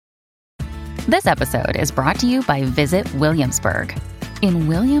This episode is brought to you by Visit Williamsburg. In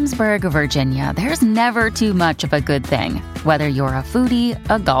Williamsburg, Virginia, there's never too much of a good thing. Whether you're a foodie,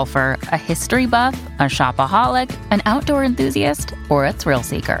 a golfer, a history buff, a shopaholic, an outdoor enthusiast, or a thrill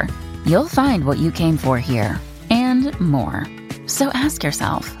seeker, you'll find what you came for here and more. So ask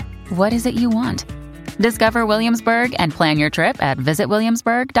yourself, what is it you want? Discover Williamsburg and plan your trip at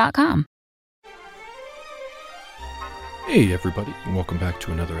visitwilliamsburg.com. Hey everybody, and welcome back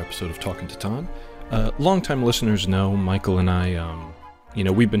to another episode of Talking to Ton. Longtime listeners know Michael and I,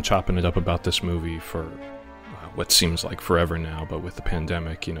 we've been chopping it up about this movie for what seems like forever now, but with the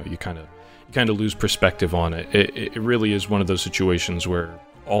pandemic, you kind of lose perspective on it. It really is one of those situations where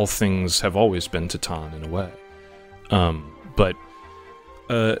all things have always been to Ton in a way. But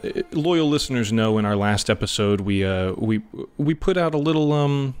loyal listeners know in our last episode we put out a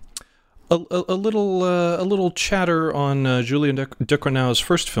little a little chatter on Julien Ducournau's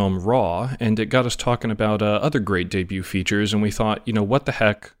first film, Raw, and it got us talking about other great debut features, and we thought, what the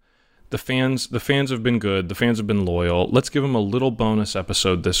heck, the fans have been good, the fans have been loyal, let's give them a little bonus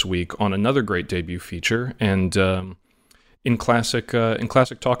episode this week on another great debut feature, and in classic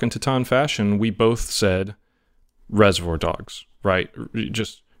Talking to Ton fashion, we both said Reservoir Dogs, right?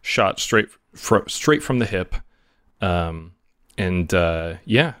 Just shot straight from the hip.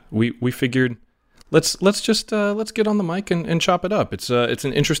 We figured let's get on the mic and chop it up. It's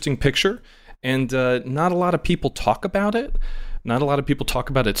an interesting picture, and not a lot of people talk about it. Not a lot of people talk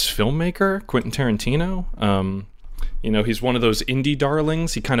about its filmmaker, Quentin Tarantino. He's one of those indie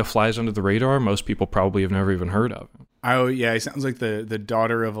darlings. He kind of flies under the radar. Most people probably have never even heard of him. Oh yeah, he sounds like the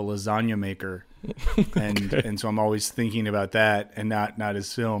daughter of a lasagna maker, and okay. And so I'm always thinking about that and not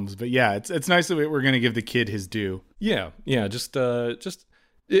his films. But yeah, it's nice that we're going to give the kid his due. Yeah.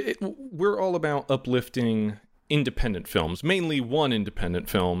 We're all about uplifting independent films, mainly one independent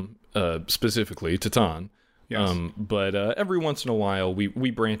film, specifically Titan. Yes. But every once in a while we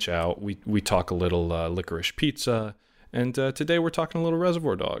branch out. We talk a little Licorice Pizza. And today we're talking a little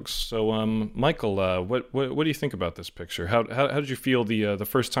Reservoir Dogs. So, Michael, what do you think about this picture? How did you feel the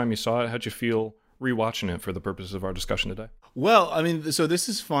first time you saw it? How'd you feel rewatching it for the purposes of our discussion today? Well, I mean, so this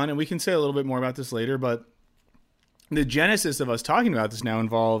is fun, and we can say a little bit more about this later. But the genesis of us talking about this now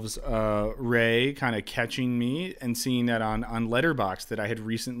involves Ray kind of catching me and seeing that on Letterboxd that I had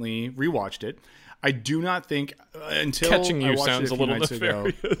recently rewatched it. I do not think until catching you I watched sounds it a little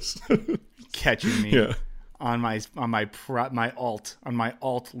nefarious. Catching me. Yeah. On my alt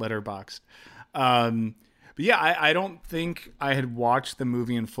Letterboxd. But yeah, I don't think I had watched the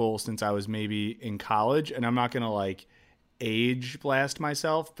movie in full since I was maybe in college, and I'm not gonna age blast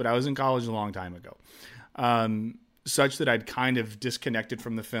myself, but I was in college a long time ago, such that I'd kind of disconnected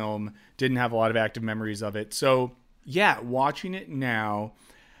from the film, didn't have a lot of active memories of it. So yeah, watching it now,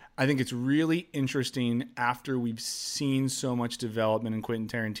 I think it's really interesting after we've seen so much development in Quentin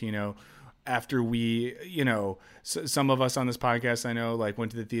Tarantino. After we, some of us on this podcast, I know,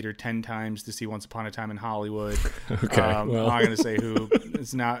 went to the theater 10 times to see Once Upon a Time in Hollywood. Okay, I'm not going to say who.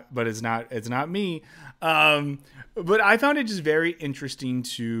 It's not me. But I found it just very interesting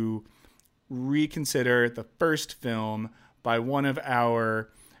to reconsider the first film by one of our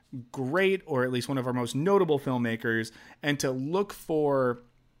great, or at least one of our most notable filmmakers, and to look for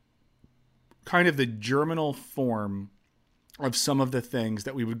kind of the germinal form of some of the things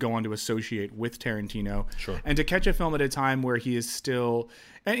that we would go on to associate with Tarantino. Sure. And to catch a film at a time where he is still,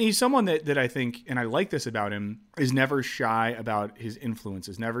 and he's someone that I think, and I like this about him, is never shy about his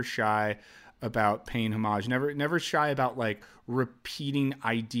influences, never shy about paying homage, never shy about repeating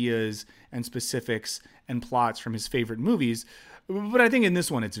ideas and specifics and plots from his favorite movies. But I think in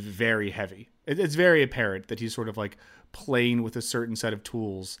this one, it's very heavy. It's very apparent that he's sort of playing with a certain set of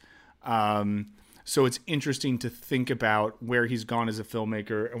tools. So it's interesting to think about where he's gone as a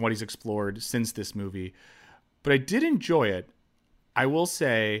filmmaker and what he's explored since this movie. But I did enjoy it. I will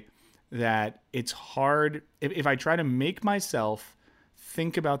say that it's hard if I try to make myself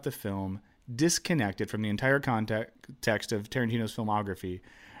think about the film disconnected from the entire context of Tarantino's filmography.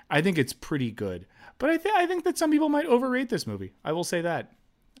 I think it's pretty good. But I think that some people might overrate this movie. I will say that.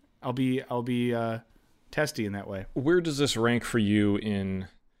 I'll be testy in that way. Where does this rank for you in...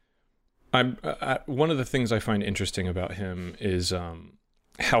 one of the things I find interesting about him is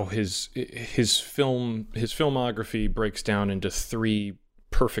how his filmography breaks down into three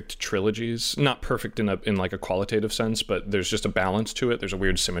perfect trilogies. Not perfect in a qualitative sense, but there's just a balance to it. There's a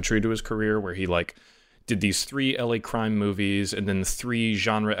weird symmetry to his career where he did these 3 LA crime movies and then 3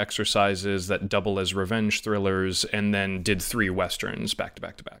 genre exercises that double as revenge thrillers, and then did 3 westerns back to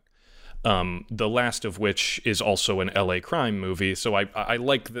back to back. The last of which is also an LA crime movie. So I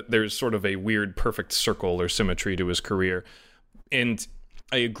like that there's sort of a weird perfect circle or symmetry to his career. And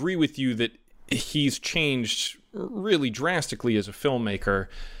I agree with you that he's changed really drastically as a filmmaker.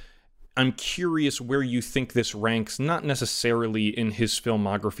 I'm curious where you think this ranks, not necessarily in his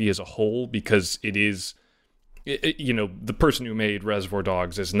filmography as a whole, because it is, the person who made Reservoir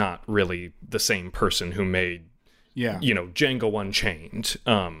Dogs is not really the same person who made, Django Unchained.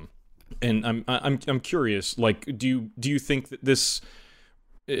 And I'm curious, like, do you think that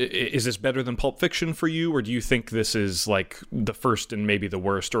is this better than Pulp Fiction for you, or do you think this is like the first and maybe the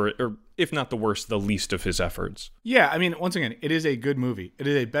worst, or if not the worst, the least of his efforts? Yeah, I mean, once again, it is a good movie. It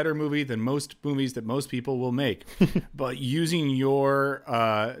is a better movie than most movies that most people will make. But using your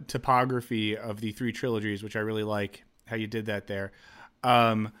topography of the three trilogies, which I really like how you did that there,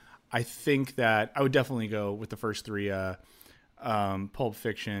 I think that I would definitely go with the first three. Pulp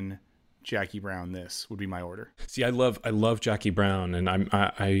Fiction, Jackie Brown, this would be my order. See, I love Jackie Brown, and I'm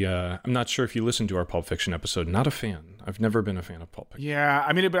not sure if you listened to our Pulp Fiction episode. Not a fan. I've never been a fan of Pulp Fiction. Yeah,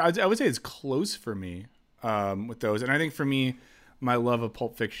 I mean, but I would say it's close for me with those. And I think for me, my love of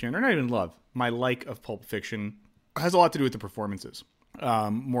Pulp Fiction, or not even love, my like of Pulp Fiction has a lot to do with the performances,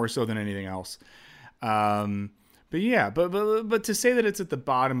 more so than anything else. But yeah, but to say that it's at the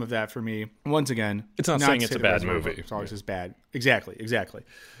bottom of that for me, once again, it's not saying it's a bad movie. It's always just bad. Exactly.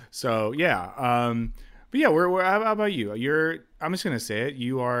 So yeah, but yeah, how about you? I'm just gonna say it.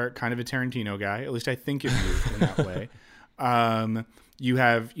 You are kind of a Tarantino guy. At least I think of you in that way. You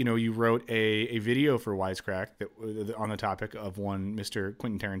have, you wrote a video for Wisecrack that on the topic of one Mr.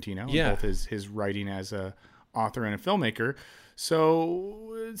 Quentin Tarantino. Yeah. Both his writing as a author and a filmmaker.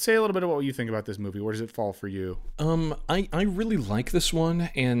 So say a little bit about what you think about this movie. Where does it fall for you? I really like this one,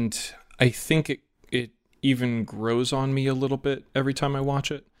 and I think it even grows on me a little bit every time I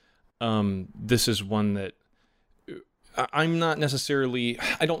watch it. This is one that I'm not necessarily,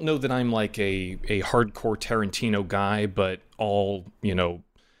 I don't know that I'm like a hardcore Tarantino guy, but all,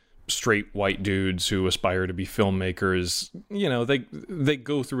 straight white dudes who aspire to be filmmakers, they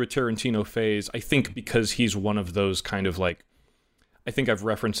go through a Tarantino phase. I think because he's one of those kind of like, I think I've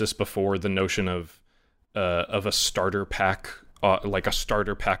referenced this before, the notion of a starter pack, like a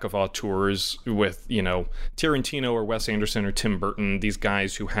starter pack of auteurs with, Tarantino or Wes Anderson or Tim Burton, these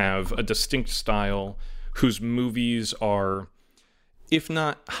guys who have a distinct style, whose movies are, if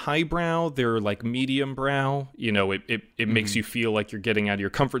not highbrow, they're like medium brow. It makes you feel like you're getting out of your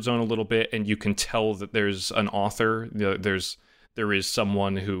comfort zone a little bit, and you can tell that there's an author. There is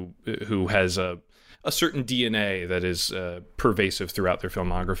someone who has a certain DNA that is pervasive throughout their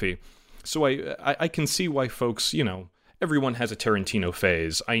filmography. So I can see why folks, everyone has a Tarantino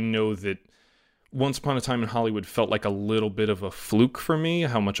phase. I know that Once Upon a Time in Hollywood felt like a little bit of a fluke for me,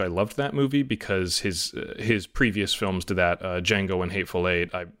 how much I loved that movie, because his previous films to that, Django and Hateful Eight,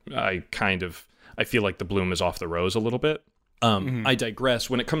 I feel like the bloom is off the rose a little bit. I digress.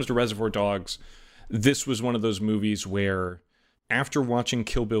 When it comes to Reservoir Dogs, this was one of those movies where, after watching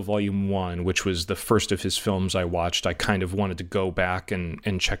Kill Bill Volume 1, which was the first of his films I watched, I kind of wanted to go back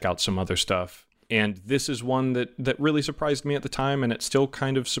and check out some other stuff. And this is one that really surprised me at the time, and it still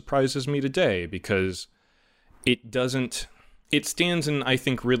kind of surprises me today, because it stands in, I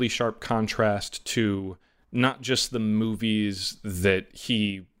think, really sharp contrast to not just the movies that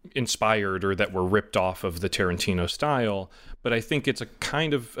he inspired or that were ripped off of the Tarantino style, but I think it's a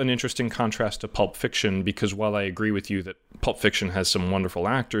kind of an interesting contrast to Pulp Fiction, because while I agree with you that Pulp Fiction has some wonderful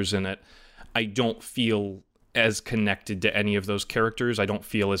actors in it, I don't feel as connected to any of those characters. I don't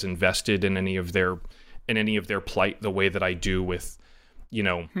feel as invested in any of their plight the way that I do with,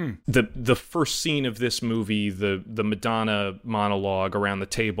 the first scene of this movie, the Madonna monologue around the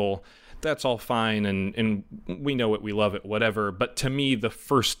table. That's all fine, and we know it, we love it, whatever. But to me, the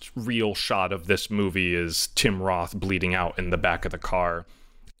first real shot of this movie is Tim Roth bleeding out in the back of the car.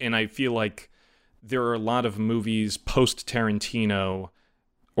 And I feel like there are a lot of movies post-Tarantino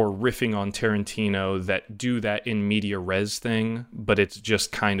or riffing on Tarantino that do that in media res thing, but it's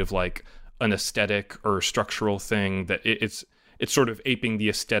just kind of like an aesthetic or structural thing that it's sort of aping the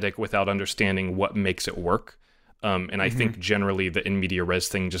aesthetic without understanding what makes it work. And I think generally the in media res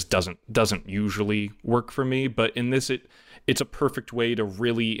thing just doesn't usually work for me. But in this, it's a perfect way to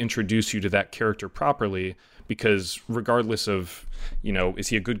really introduce you to that character properly, because regardless of, is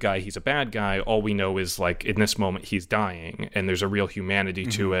he a good guy, he's a bad guy, all we know is like in this moment he's dying, and there's a real humanity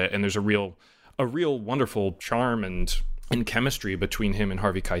to it, and there's a real wonderful charm and chemistry between him and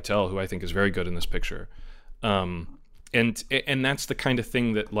Harvey Keitel, who I think is very good in this picture. And that's the kind of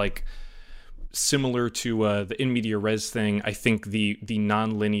thing that, like, similar to the in media res thing, I think the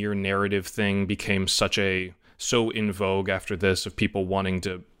non-linear narrative thing became so in vogue after this, of people wanting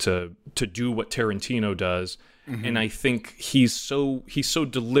to do what Tarantino does. Mm-hmm. And I think he's so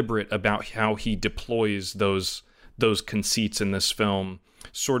deliberate about how he deploys those conceits in this film,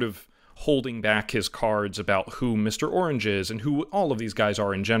 sort of holding back his cards about who Mr. Orange is and who all of these guys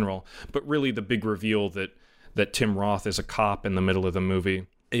are in general. But really the big reveal that Tim Roth is a cop in the middle of the movie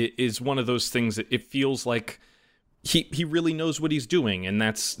is one of those things that it feels like he really knows what he's doing. And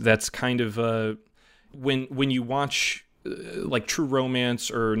that's kind of when you watch like True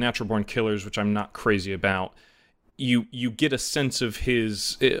Romance or Natural Born Killers, which I'm not crazy about, you get a sense of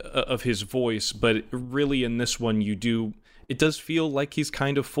his voice, but really in this one it does feel like he's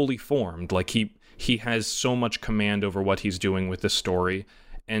kind of fully formed, like he has so much command over what he's doing with this story.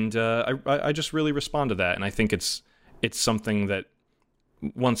 And I just really respond to that, and I think it's something that,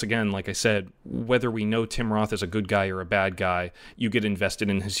 once again, like I said, whether we know Tim Roth is a good guy or a bad guy, you get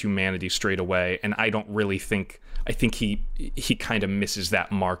invested in his humanity straight away. And I think he kind of misses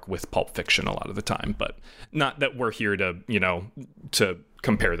that mark with Pulp Fiction a lot of the time, but not that we're here to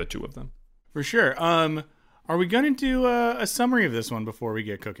compare the two of them. For sure. Are we going to do a summary of this one before we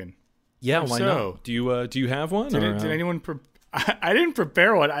get cooking? Yeah, why not? Do you have one? Did anyone I didn't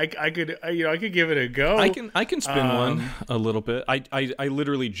prepare one. I could give it a go. I can spin one a little bit. I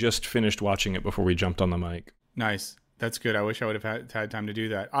literally just finished watching it before we jumped on the mic. Nice. That's good. I wish I would have had time to do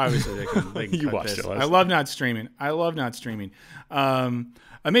that. Obviously, they can you cut watched this. it last I love not streaming.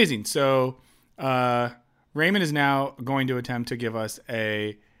 Amazing. So Raymond is now going to attempt to give us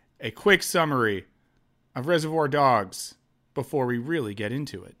a quick summary of Reservoir Dogs before we really get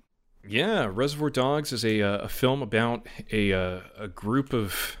into it. Yeah, Reservoir Dogs is a film about a group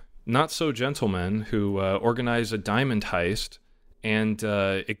of not-so-gentlemen who organize a diamond heist, and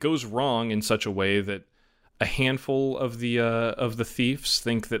it goes wrong in such a way that a handful of the thieves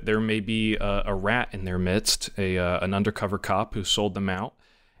think that there may be a rat in their midst, an undercover cop who sold them out.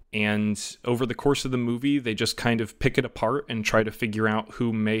 And over the course of the movie, they just kind of pick it apart and try to figure out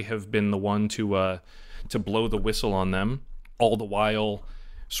who may have been the one to blow the whistle on them, all the while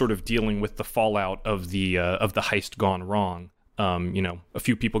sort of dealing with the fallout of the heist gone wrong. A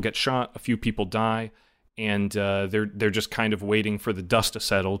few people get shot, a few people die, and they're just kind of waiting for the dust to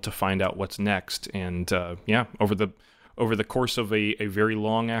settle to find out what's next. And over the course of a very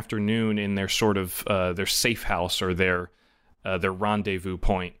long afternoon in their sort of their safe house or their rendezvous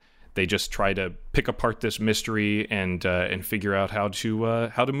point, they just try to pick apart this mystery and figure out how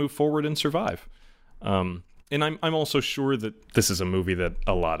to move forward and survive. And I'm also sure that this is a movie that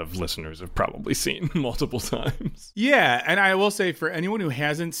a lot of listeners have probably seen multiple times. Yeah, and I will say for anyone who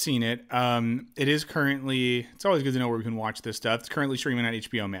hasn't seen it, it is currently, it's always good to know where we can watch this stuff. It's currently streaming on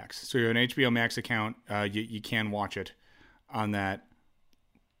HBO Max. So if you have an HBO Max account, you can watch it on that.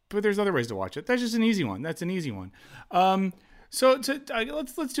 But there's other ways to watch it. That's just an easy one. That's an easy one. So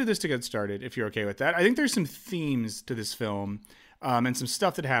let's do this to get started, if you're okay with that. I think there's some themes to this film. And some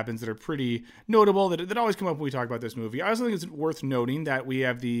stuff that happens that are pretty notable that always come up when we talk about this movie. I also think it's worth noting that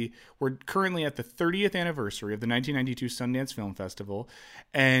we're currently at the 30th anniversary of the 1992 Sundance Film Festival,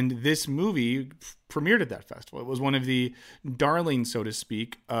 and this movie premiered at that festival. It was one of the darlings, so to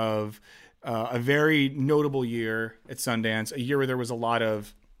speak, of a very notable year at Sundance, a year where there was a lot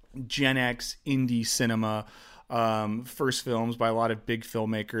of Gen X indie cinema, first films by a lot of big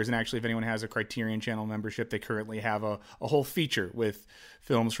filmmakers. And actually, if anyone has a Criterion Channel membership, they currently have a whole feature with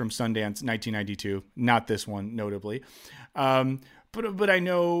films from Sundance 1992. Not this one, notably. But I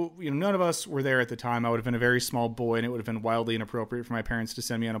know, none of us were there at the time. I would have been a very small boy, and it would have been wildly inappropriate for my parents to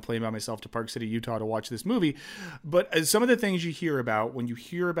send me on a plane by myself to Park City, Utah to watch this movie. But some of the things you hear about when you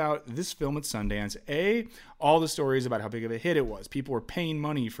hear about this film at Sundance, all the stories about how big of a hit it was. People were paying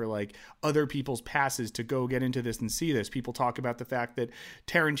money for like other people's passes to go get into this and see this. People talk about the fact that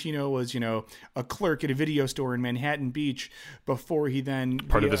Tarantino was, a clerk at a video store in Manhattan Beach before he then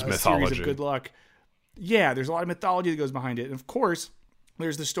part of his mythology. Series of good luck. Yeah, there's a lot of mythology that goes behind it. And of course,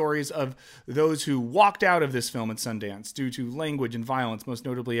 there's the stories of those who walked out of this film at Sundance due to language and violence. Most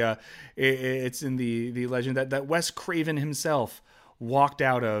notably, it's in the legend that Wes Craven himself walked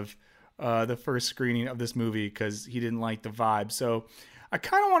out of the first screening of this movie because he didn't like the vibe. So I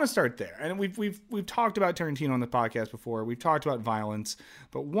kind of want to start there. And we've talked about Tarantino on the podcast before. We've talked about violence.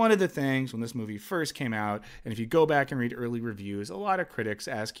 But one of the things when this movie first came out, and if you go back and read early reviews, a lot of critics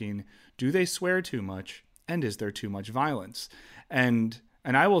asking, do they swear too much? And is there too much violence? And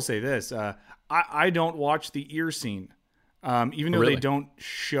I will say this, I don't watch the ear scene. Even though Really? They don't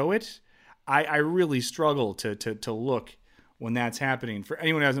show it, I really struggle to look when that's happening. For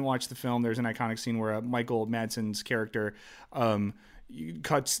anyone who hasn't watched the film, there's an iconic scene where Michael Madsen's character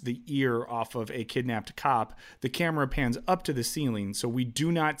cuts the ear off of a kidnapped cop. The camera pans up to the ceiling, so we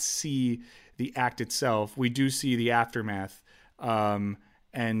do not see the act itself. We do see the aftermath.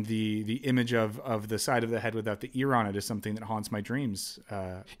 And the image of the side of the head without the ear on it is something that haunts my dreams.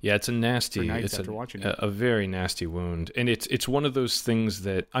 Yeah, it's a nasty. It's after watching it. a very nasty wound, and it's one of those things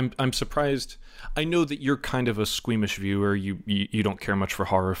that I'm surprised. I know that you're kind of a squeamish viewer. You don't care much for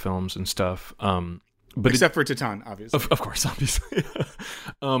horror films and stuff. But except for Titane, obviously. Of course, obviously.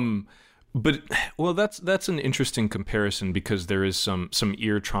 But well, that's an interesting comparison because there is some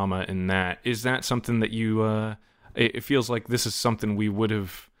ear trauma in that. Is that something that you? It feels like this is something we would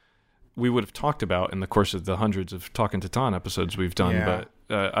have talked about in the course of the hundreds of Talking Titane episodes we've done, but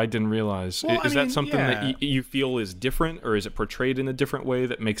I didn't realize. Well, is that something that you feel is different, or is it portrayed in a different way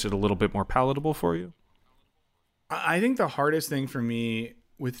that makes it a little bit more palatable for you? I think the hardest thing for me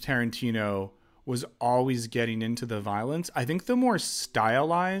with Tarantino was always getting into the violence. I think the more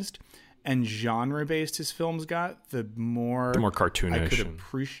stylized and genre-based his films got, the more cartoonish. I could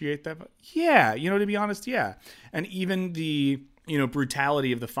appreciate that. Yeah, to be honest, yeah. And even the,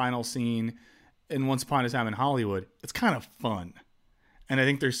 brutality of the final scene in Once Upon a Time in Hollywood, it's kind of fun. And I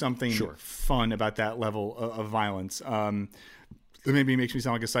think there's something fun about that level of violence. It maybe makes me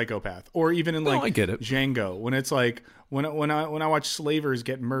sound like a psychopath. Or even in I get it. Django, when it's like, when I watch slavers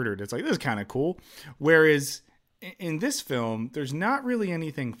get murdered, it's like, this is kind of cool. Whereas in this film, there's not really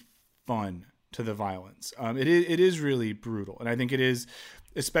anything fun to the violence. It is really brutal, and I think it is,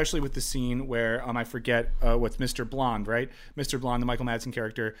 especially with the scene where I forget what's Mr. Blonde, right? Mr. Blonde, the Michael Madsen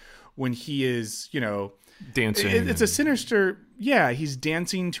character, when he is dancing. It's a sinister. Yeah, he's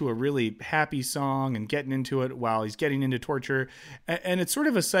dancing to a really happy song and getting into it while he's getting into torture, and it's sort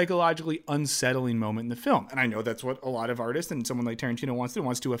of a psychologically unsettling moment in the film. And I know that's what a lot of artists and someone like Tarantino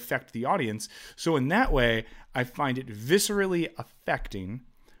wants to affect the audience. So in that way, I find it viscerally affecting.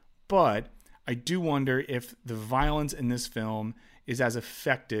 But I do wonder if the violence in this film is as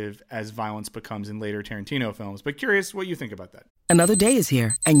effective as violence becomes in later Tarantino films. But curious what you think about that. Another day is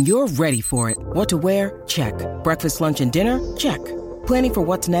here, and you're ready for it. What to wear? Check. Breakfast, lunch, and dinner? Check. Planning for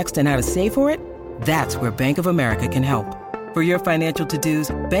what's next and how to save for it? That's where Bank of America can help. For your financial to-dos,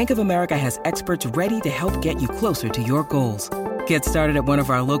 Bank of America has experts ready to help get you closer to your goals. Get started at one of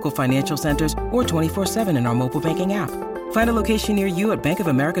our local financial centers or 24/7 in our mobile banking app. Find a location near you at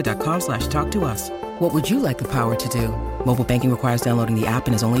bankofamerica.com/talktous. What would you like the power to do? Mobile banking requires downloading the app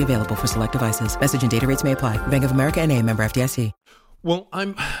and is only available for select devices. Message and data rates may apply. Bank of America NA, member FDIC. Well,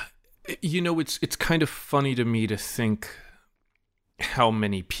 it's kind of funny to me to think how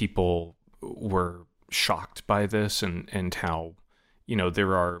many people were shocked by this and how,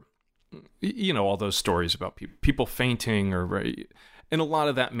 there are, all those stories about people fainting or and a lot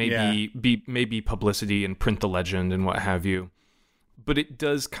of that may be publicity and print the legend and what have you. But it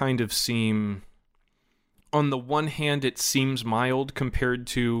does kind of seem, on the one hand, it seems mild compared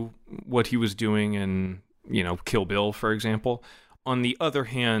to what he was doing in, Kill Bill, for example. On the other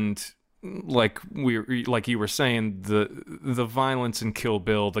hand, like you were saying, the violence in Kill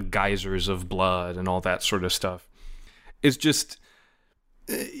Bill, the geysers of blood and all that sort of stuff is just,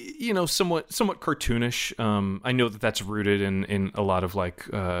 somewhat cartoonish. I know that that's rooted in a lot of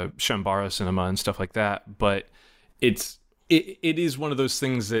Shambara cinema and stuff like that, but it is one of those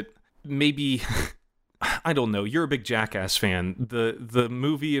things that maybe I don't know. You're a big Jackass fan. The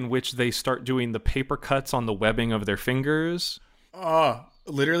movie in which they start doing the paper cuts on the webbing of their fingers.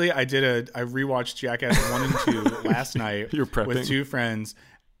 Literally, I rewatched Jackass 1 and 2 last night with two friends,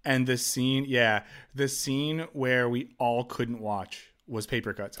 and the scene where we all couldn't watch was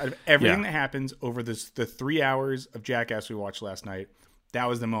paper cuts. Out of everything that happens over the 3 hours of Jackass we watched last night, that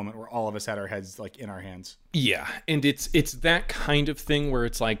was the moment where all of us had our heads in our hands. Yeah, and it's that kind of thing where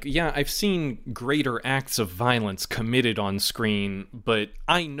it's like, yeah, I've seen greater acts of violence committed on screen, but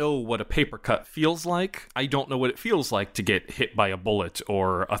I know what a paper cut feels like. I don't know what it feels like to get hit by a bullet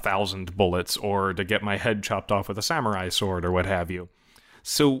or 1,000 bullets or to get my head chopped off with a samurai sword or what have you.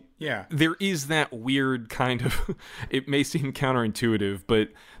 So there is that weird kind of, it may seem counterintuitive, but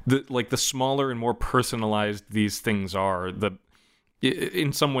the smaller and more personalized these things are,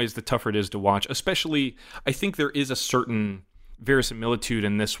 in some ways the tougher it is to watch. Especially, I think there is a certain verisimilitude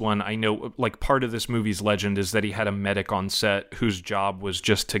in this one. I know, part of this movie's legend is that he had a medic on set whose job was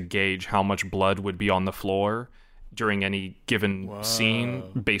just to gauge how much blood would be on the floor during any given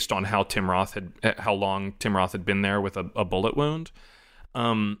scene based on how long Tim Roth had been there with a bullet wound.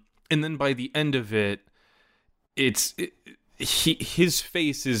 And then by the end of it, his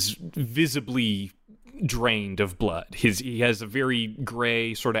face is visibly drained of blood. He has a very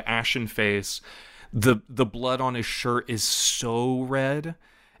gray, sort of ashen face. The blood on his shirt is so red,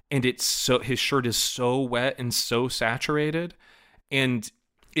 and his shirt is so wet and so saturated, and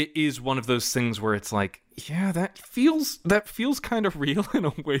it is one of those things where it's like, yeah, that feels kind of real in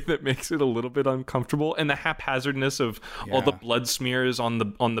a way that makes it a little bit uncomfortable. And the haphazardness of all the blood smears on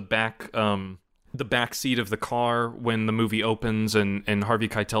the back seat of the car when the movie opens and Harvey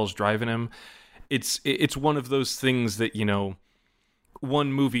Keitel's driving him. It's one of those things that, you know,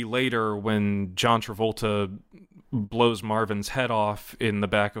 one movie later when John Travolta blows Marvin's head off in the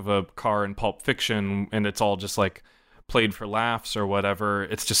back of a car in Pulp Fiction, and it's all just like played for laughs or whatever.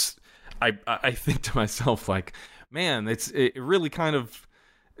 It's just, I think to myself, like, man, it really kind of,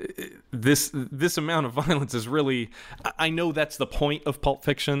 this amount of violence is really, I know that's the point of Pulp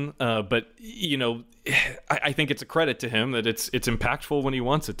Fiction, but, you know, I think it's a credit to him that it's impactful when he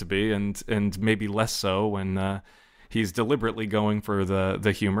wants it to be, and maybe less so when he's deliberately going for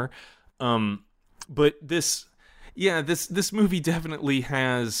the humor. But this movie definitely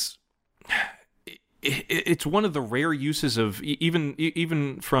has, it's one of the rare uses of,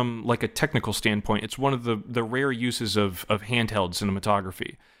 even from like a technical standpoint, it's one of the rare uses of handheld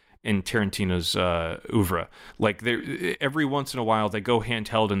cinematography in Tarantino's oeuvre. Like, every once in a while they go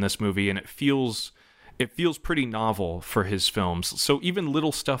handheld in this movie, and it feels pretty novel for his films. So even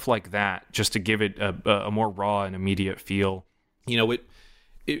little stuff like that, just to give it a more raw and immediate feel, you know,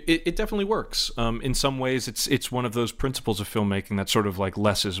 it definitely works. In some ways, it's one of those principles of filmmaking that sort of like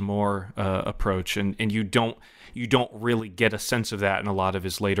less is more approach, and you don't really get a sense of that in a lot of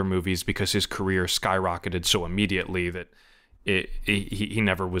his later movies because his career skyrocketed so immediately that he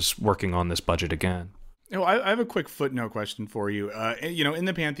never was working on this budget again. Oh, I have a quick footnote question for you. You know, in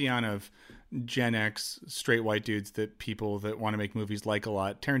the pantheon of Gen X straight white dudes that people that want to make movies like a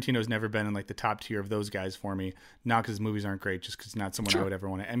lot, Tarantino's never been in like the top tier of those guys for me. Not because his movies aren't great, just because he's not someone I would ever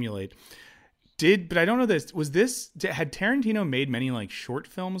want to emulate. But I don't know this. Had Tarantino made many like short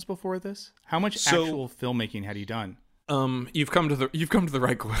films before this? How much actual filmmaking had he done? You've come to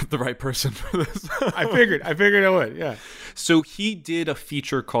the right person for this. I figured I would. Yeah. So he did a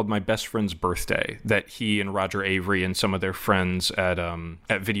feature called My Best Friend's Birthday that he and Roger Avery and some of their friends at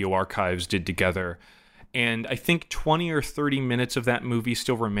Video Archives did together. And I think 20 or 30 minutes of that movie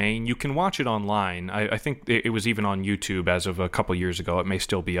still remain. You can watch it online. I think it was even on YouTube as of a couple years ago. It may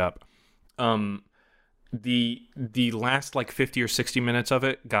still be up. The last like 50 or 60 minutes of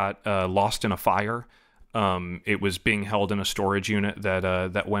it got lost in a fire. It was being held in a storage unit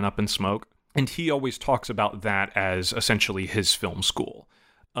that went up in smoke. And he always talks about that as essentially his film school.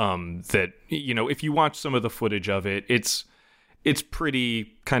 That, you know, if you watch some of the footage of it, it's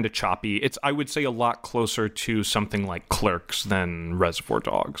pretty kind of choppy. It's, I would say, a lot closer to something like Clerks than Reservoir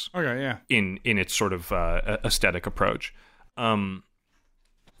Dogs. Okay, yeah. In its sort of aesthetic approach.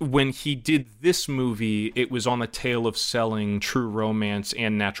 When he did this movie, it was on the tail of selling True Romance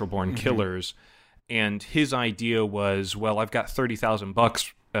and Natural Born Killers. And his idea was, well, I've got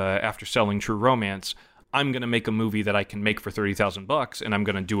 $30,000 after selling True Romance. I'm going to make a movie that I can make for $30,000, and I'm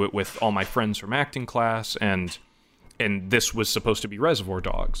going to do it with all my friends from acting class. And this was supposed to be Reservoir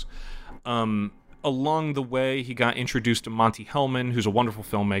Dogs. Along the way, he got introduced to Monte Hellman, who's a wonderful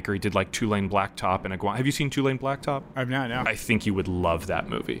filmmaker. He did like Two Lane Blacktop and Iguana. Have you seen Two Lane Blacktop? I've not, no. I think you would love that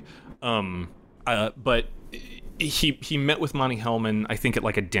movie. But he met with Monte Hellman, I think at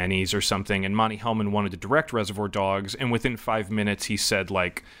like a Denny's or something, and Monte Hellman wanted to direct Reservoir Dogs, and within 5 minutes he said,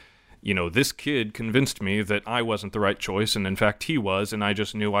 like, you know, this kid convinced me that I wasn't the right choice, and in fact he was, and I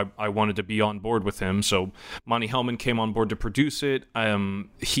just knew I wanted to be on board with him. So Monte Hellman came on board to produce it.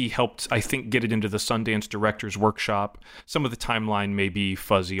 He helped, I think, get it into the Sundance Directors Workshop. Some of the timeline may be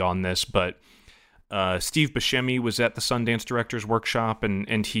fuzzy on this, but Steve Buscemi was at the Sundance Directors Workshop,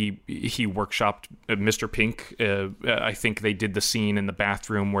 and he workshopped Mr. Pink. I think they did the scene in the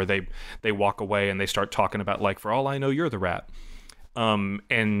bathroom where they walk away and they start talking about, like, for all I know, you're the rat.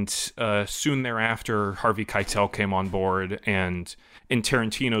 And soon thereafter, Harvey Keitel came on board, and in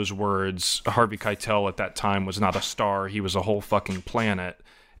Tarantino's words, Harvey Keitel at that time was not a star, he was a whole fucking planet,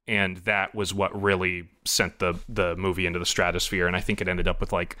 and that was what really sent the movie into the stratosphere. And I think it ended up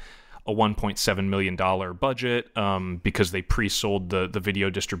with like a $1.7 million budget because they pre-sold the video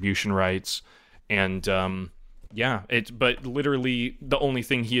distribution rights. And but literally the only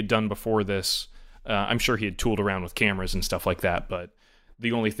thing he had done before this, I'm sure he had tooled around with cameras and stuff like that, but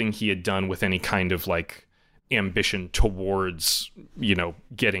the only thing he had done with any kind of like ambition towards, you know,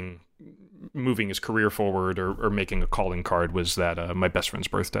 moving his career forward or making a calling card was that My Best Friend's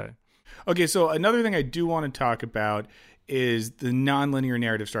Birthday. Okay, so another thing I do want to talk about is the non-linear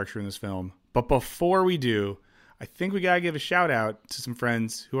narrative structure in this film. But before we do, I think we got to give a shout out to some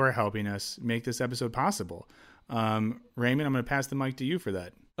friends who are helping us make this episode possible. Raymond, I'm going to pass the mic to you for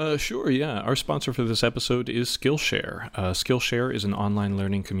that. Sure, yeah. Our sponsor for this episode is Skillshare. Skillshare is an online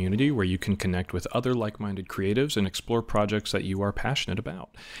learning community where you can connect with other like-minded creatives and explore projects that you are passionate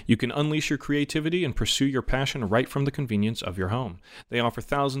about. You can unleash your creativity and pursue your passion right from the convenience of your home. They offer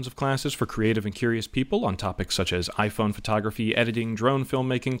thousands of classes for creative and curious people on topics such as iPhone photography, editing, drone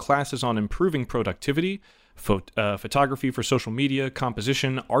filmmaking, classes on improving productivity, photography for social media,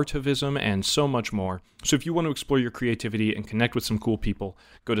 composition, artivism, and so much more. So if you want to explore your creativity and connect with some cool people,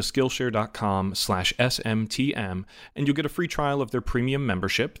 go to Skillshare.com/SMTM and you'll get a free trial of their premium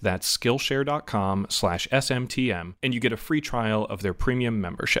membership. That's Skillshare.com/SMTM and you get a free trial of their premium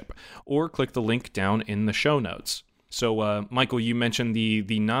membership. Or click the link down in the show notes. So, Michael, you mentioned the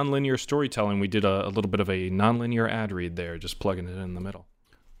nonlinear storytelling. We did a little bit of a nonlinear ad read there, just plugging it in the middle.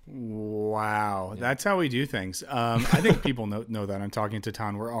 Wow, that's how we do things. I think people know that I'm talking to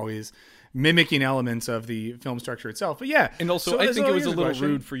Tan. We're always mimicking elements of the film structure itself. But yeah, and also I think it was a little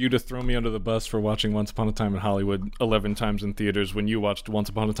rude for you to throw me under the bus for watching Once Upon a Time in Hollywood 11 times in theaters when you watched Once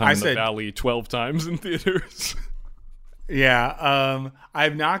Upon a Time in the Valley 12 times in theaters. Yeah,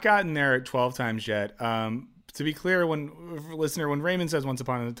 I've not gotten there at 12 times yet. To be clear, when Raymond says Once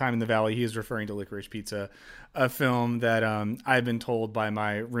Upon a Time in the Valley, he is referring to Licorice Pizza, a film that I've been told by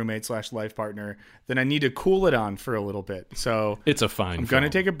my roommate/life partner that I need to cool it on for a little bit. So it's a fine I'm going to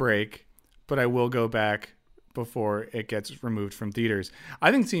take a break, but I will go back before it gets removed from theaters.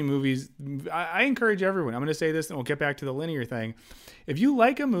 I think seeing movies, I encourage everyone. I'm going to say this and we'll get back to the linear thing. If you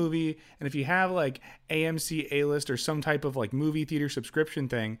like a movie and if you have like AMC A-List or some type of like movie theater subscription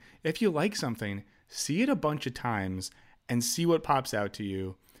thing, if you like something, see it a bunch of times and see what pops out to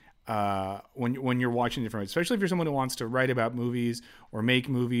you when you're watching different movies. Especially if you're someone who wants to write about movies or make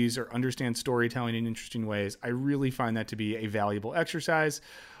movies or understand storytelling in interesting ways. I really find that to be a valuable exercise.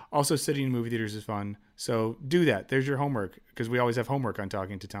 Also, sitting in movie theaters is fun. So do that. There's your homework, because we always have homework on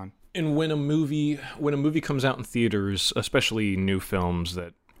Talking to Tan. And when a movie comes out in theaters, especially new films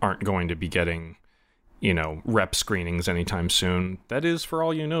that aren't going to be getting, rep screenings anytime soon, that is, for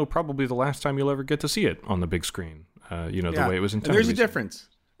all you know, probably the last time you'll ever get to see it on the big screen. The way it was intended. And there's a difference.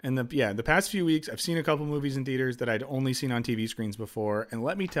 And the past few weeks, I've seen a couple movies in theaters that I'd only seen on TV screens before. And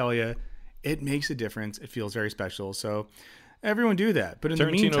let me tell you, it makes a difference. It feels very special. So everyone do that. But in the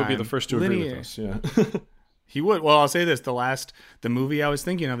meantime, Tarantino would be the first to agree with us. Yeah. He would. Well, I'll say this. The movie I was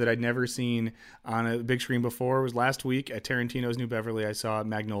thinking of that I'd never seen on a big screen before was last week at Tarantino's New Beverly. I saw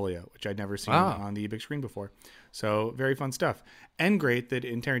Magnolia, which I'd never seen on the big screen before. So very fun stuff. And great that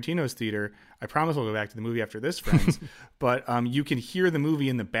in Tarantino's theater, I promise we'll go back to the movie after this, friends, but you can hear the movie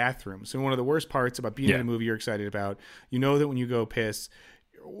in the bathroom. So one of the worst parts about being in a movie you're excited about, that when you go piss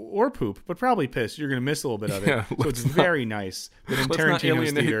or poop, but probably piss, you're going to miss a little bit of it. Yeah, so it's very nice that in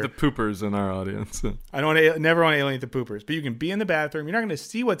Tarantino's theater, the poopers in our audience. I never want to alienate the poopers, but you can be in the bathroom. You're not going to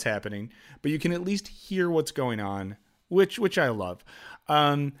see what's happening, but you can at least hear what's going on, which I love.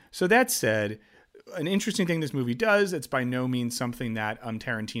 So that said, an interesting thing this movie does, it's by no means something that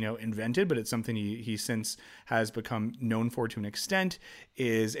Tarantino invented, but it's something he since has become known for to an extent,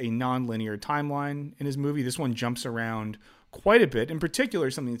 is a non-linear timeline in his movie. This one jumps around quite a bit. In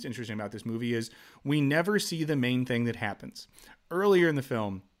particular, something that's interesting about this movie is we never see the main thing that happens. Earlier in the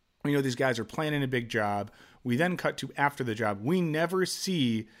film, these guys are planning a big job. We then cut to after the job. We never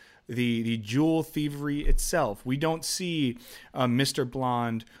see the jewel thievery itself. We don't see Mr.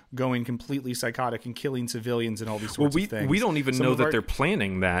 Blonde going completely psychotic and killing civilians and all these sorts of things. We don't even know that they're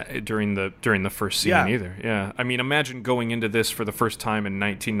planning that during the first scene either. Yeah, I mean, imagine going into this for the first time in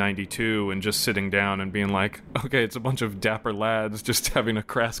 1992 and just sitting down and being like, okay, it's a bunch of dapper lads just having a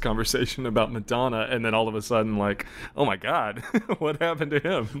crass conversation about Madonna, and then all of a sudden, like, oh my God, what happened to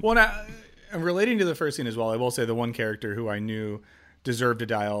him? Well, now, relating to the first scene as well, I will say the one character who I knew deserved to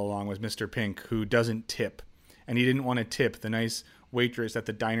die all along was Mr. Pink, who doesn't tip, and he didn't want to tip the nice waitress at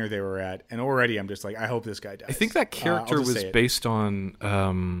the diner they were at. And already I'm just like, I hope this guy dies. I think that character was based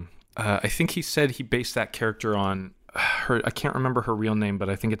on I think he said he based that character on her. I can't remember her real name,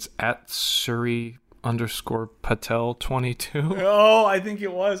 but I think it's at Suri_Patel 22. Oh, I think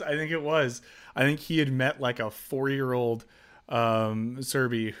it was. I think he had met like a 4-year-old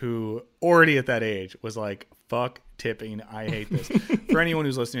Serbi who already at that age was like, fuck tipping, I hate this. For anyone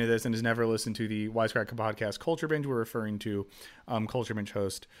who's listening to this and has never listened to the Wisecrack podcast Culture Binge, we're referring to Culture Binge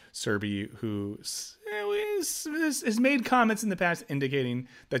host Serbi, who has made comments in the past indicating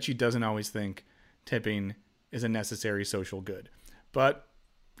that she doesn't always think tipping is a necessary social good. But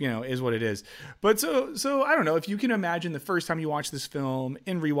is what it is. But so I don't know if you can imagine the first time you watch this film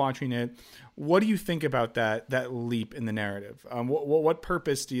and rewatching it, what do you think about that leap in the narrative? What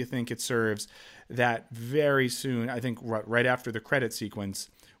purpose do you think it serves that very soon, I think right after the credit sequence,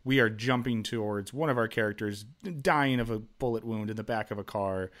 we are jumping towards one of our characters dying of a bullet wound in the back of a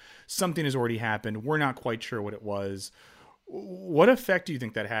car. Something has already happened. We're not quite sure what it was. What effect do you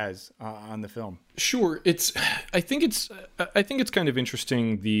think that has on the film? Sure. I think it's kind of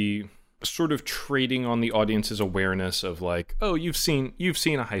interesting, the sort of trading on the audience's awareness of like, oh, you've seen a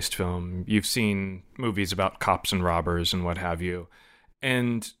heist film, you've seen movies about cops and robbers and what have you.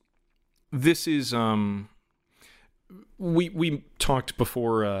 And this is we talked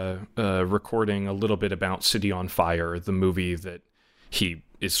before recording a little bit about City on Fire, the movie that he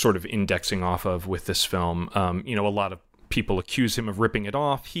is sort of indexing off of with this film. A lot of people accuse him of ripping it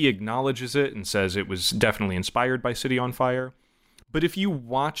off. He acknowledges it and says it was definitely inspired by City on Fire. But if you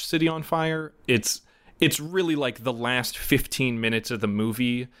watch City on Fire, it's really like the last 15 minutes of the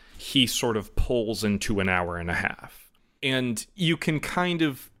movie, he sort of pulls into an hour and a half. And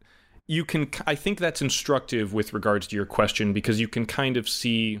I think that's instructive with regards to your question, because you can kind of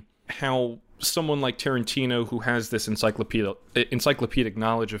see how someone like Tarantino, who has this encyclopedic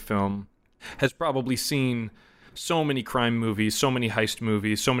knowledge of film, has probably seen so many crime movies, so many heist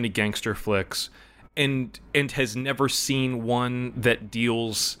movies, so many gangster flicks, and has never seen one that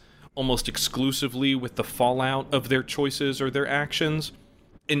deals almost exclusively with the fallout of their choices or their actions,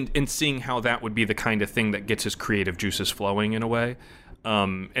 and seeing how that would be the kind of thing that gets his creative juices flowing in a way.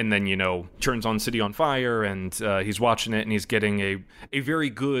 And then, turns on City on Fire, and he's watching it, and he's getting a very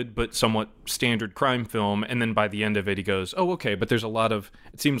good but somewhat standard crime film. And then by the end of it, he goes, oh, okay, but it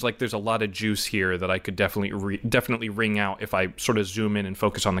seems like there's a lot of juice here that I could definitely wring out if I sort of zoom in and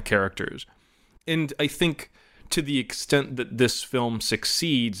focus on the characters. And I think to the extent that this film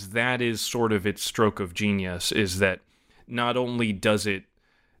succeeds, that is sort of its stroke of genius, is that not only does it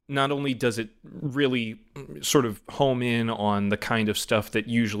really sort of home in on the kind of stuff that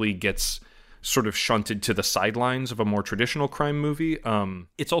usually gets sort of shunted to the sidelines of a more traditional crime movie,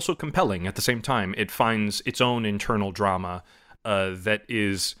 it's also compelling at the same time. It finds its own internal drama that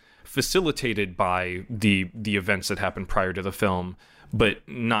is facilitated by the events that happen prior to the film, but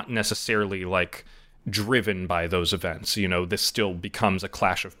not necessarily like driven by those events. This still becomes a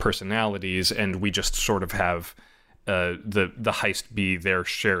clash of personalities, and we just sort of have the heist be their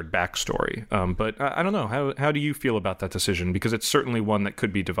shared backstory. But I don't know. How do you feel about that decision? Because it's certainly one that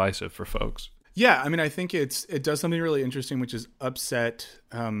could be divisive for folks. Yeah, I mean, I think it does something really interesting, which is upset,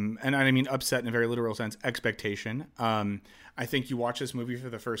 and I mean upset in a very literal sense, expectation. I think you watch this movie for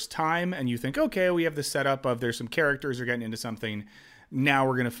the first time and you think, okay, we have the setup of there's some characters are getting into something. Now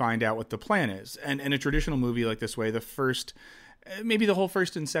we're going to find out what the plan is. And in a traditional movie like this way, maybe the whole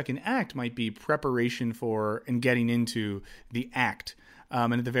first and second act might be preparation for and getting into the act.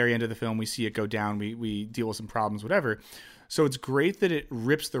 And at the very end of the film, we see it go down. We deal with some problems, whatever. So it's great that it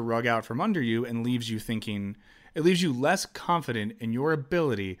rips the rug out from under you and leaves you thinking. It leaves you less confident in your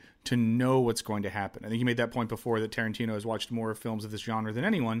ability to know what's going to happen. I think you made that point before, that Tarantino has watched more films of this genre than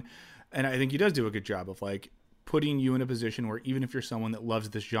anyone. And I think he does do a good job of like putting you in a position where even if you're someone that loves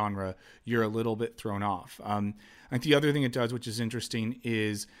this genre, you're a little bit thrown off. I think the other thing it does, which is interesting,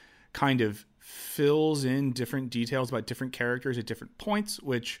 is kind of fills in different details about different characters at different points,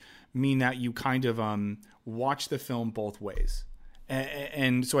 which mean that you kind of watch the film both ways.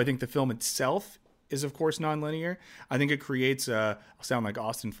 And so I think the film itself is, of course, nonlinear. I think it creates I'll sound like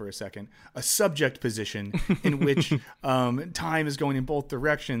Austin for a second, a subject position in which time is going in both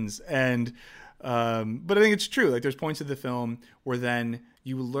directions. And but I think it's true. Like, there's points of the film where then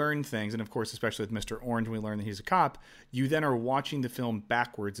you learn things, and of course, especially with Mr. Orange, when we learn that he's a cop, you then are watching the film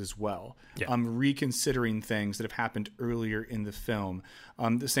backwards as well, reconsidering things that have happened earlier in the film.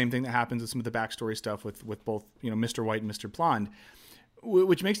 The same thing that happens with some of the backstory stuff with both Mr. White and Mr. Blonde,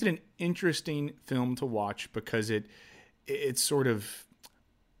 which makes it an interesting film to watch because it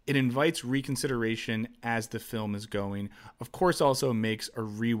invites reconsideration as the film is going. Of course, also makes a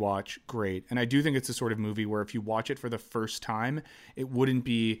rewatch great. And I do think it's the sort of movie where if you watch it for the first time, it wouldn't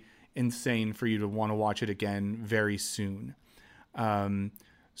be insane for you to want to watch it again very soon.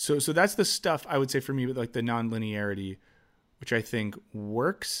 So that's the stuff I would say for me with like the non-linearity, which I think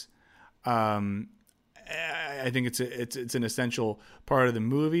works. I think it's an essential part of the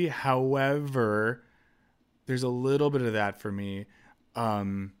movie. However, there's a little bit of that for me.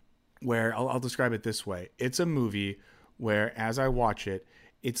 Where I'll describe it this way. It's a movie where as I watch it,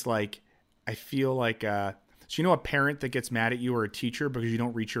 it's like, I feel like, so a parent that gets mad at you or a teacher because you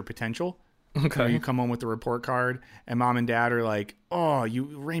don't reach your potential? Okay. You come home with the report card, and mom and dad are like, "Oh,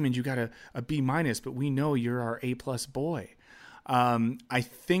 Raymond, you got a B-, but we know you're our A+ boy." I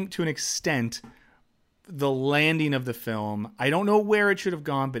think to an extent, the landing of the film, I don't know where it should have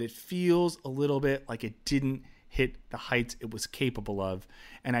gone, but it feels a little bit like it didn't hit the heights it was capable of.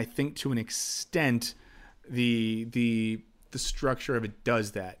 And I think to an extent, the structure of it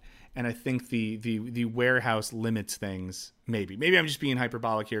does that. And I think the warehouse limits things. Maybe I'm just being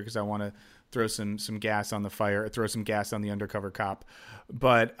hyperbolic here because I want to throw some gas on the fire, or throw some gas on the undercover cop.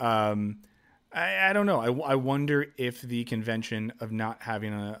 But I don't know. I wonder if the convention of not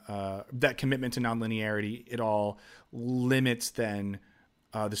having that commitment to nonlinearity at all limits then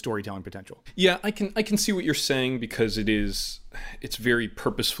the storytelling potential. Yeah, I can see what you're saying, because it's very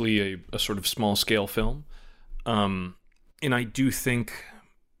purposefully a sort of small scale film, and I do think,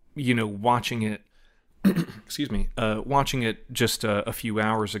 watching it, watching it just a few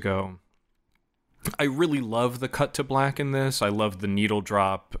hours ago, I really love the cut to black in this. I love the needle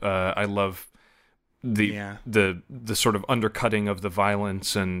drop. I love the sort of undercutting of the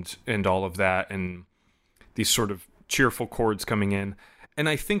violence and all of that, and these sort of cheerful chords coming in. And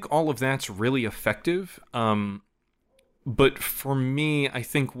I think all of that's really effective. But for me, I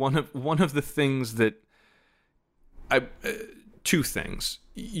think one of the things that two things.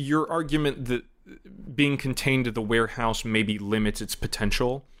 Your argument that being contained to the warehouse maybe limits its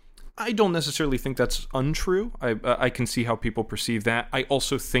potential, I don't necessarily think that's untrue. I can see how people perceive that. I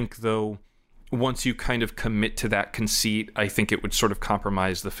also think, though, once you kind of commit to that conceit, I think it would sort of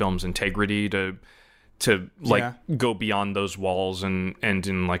compromise the film's integrity to go beyond those walls and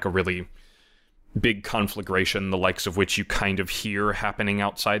in like a really big conflagration, the likes of which you kind of hear happening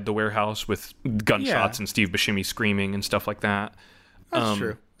outside the warehouse with gunshots and Steve Buscemi screaming and stuff like that. That's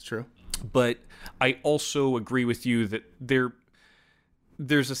true. It's true. But I also agree with you that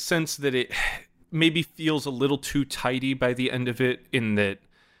there's a sense that it maybe feels a little too tidy by the end of it, in that,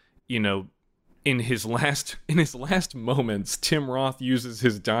 in his last moments, Tim Roth uses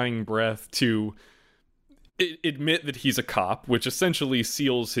his dying breath to admit that he's a cop, which essentially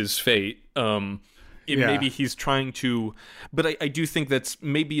seals his fate. Maybe he's trying to, but I do think that's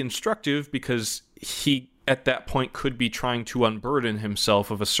maybe instructive, because he at that point could be trying to unburden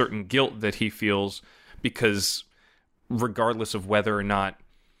himself of a certain guilt that he feels, because regardless of whether or not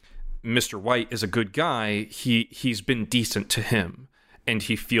Mr. White is a good guy, he's been decent to him, and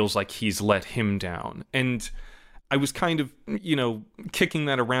he feels like he's let him down. And I was kind of, kicking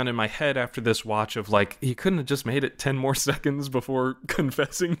that around in my head after this watch of like, he couldn't have just made it 10 more seconds before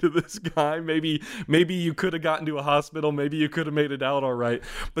confessing to this guy. Maybe you could have gotten to a hospital. Maybe you could have made it out all right.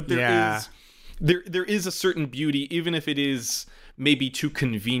 But there is a certain beauty, even if it is maybe too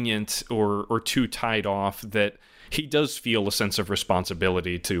convenient or too tied off, that he does feel a sense of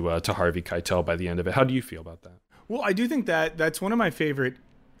responsibility to Harvey Keitel by the end of it. How do you feel about that? Well, I do think that's one of my favorite.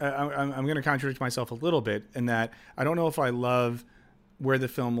 I'm going to contradict myself a little bit in that I don't know if I love where the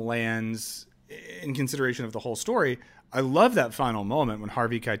film lands in consideration of the whole story. I love that final moment when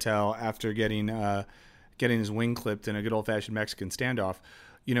Harvey Keitel, after getting his wing clipped in a good old-fashioned Mexican standoff,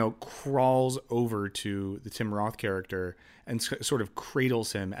 crawls over to the Tim Roth character and sort of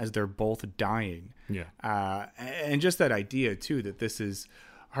cradles him as they're both dying. Yeah. And just that idea, too, that this is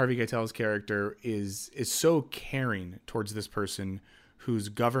Harvey Keitel's character is so caring towards this person whose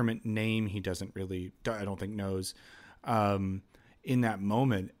government name he doesn't really, I don't think, knows in that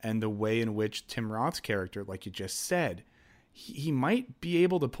moment. And the way in which Tim Roth's character, like you just said, he might be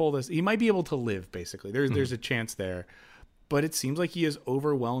able to pull this. He might be able to live, basically. There's a chance there. But it seems like he is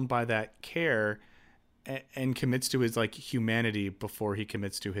overwhelmed by that care and commits to his like humanity before he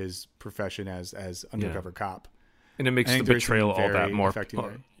commits to his profession as undercover cop. And it makes the betrayal all that more,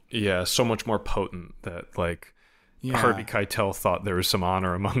 so much more potent that like Harvey Keitel thought there was some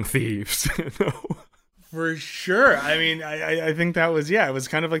honor among thieves. For sure. I mean, I think that was, it was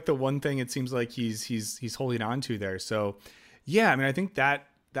kind of like the one thing it seems like he's holding on to there. So I mean, I think that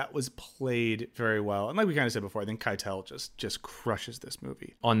was played very well. And like we kind of said before, I think Keitel just crushes this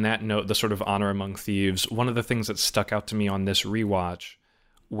movie. On that note, the sort of honor among thieves, one of the things that stuck out to me on this rewatch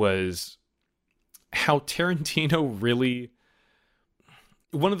was how Tarantino really...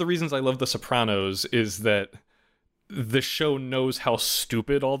 One of the reasons I love The Sopranos is that the show knows how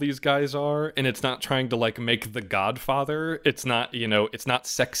stupid all these guys are, and it's not trying to like make The Godfather. It's not, it's not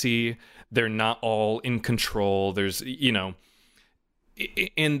sexy. They're not all in control. There's,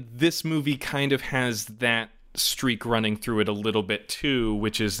 and this movie kind of has that streak running through it a little bit too,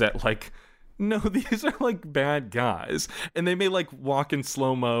 which is that like, no, these are like bad guys, and they may like walk in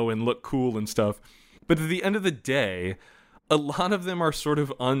slow-mo and look cool and stuff, but at the end of the day, a lot of them are sort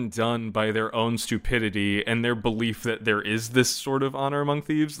of undone by their own stupidity and their belief that there is this sort of honor among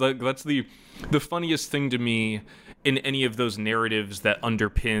thieves. Like, that's the funniest thing to me in any of those narratives that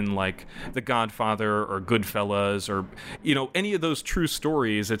underpin, like, The Godfather or Goodfellas or, you know, any of those true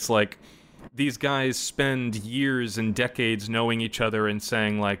stories. It's like, these guys spend years and decades knowing each other and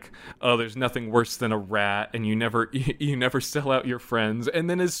saying, like, oh, there's nothing worse than a rat, and you never sell out your friends. And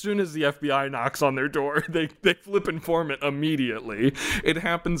then as soon as the FBI knocks on their door, they flip informant immediately. It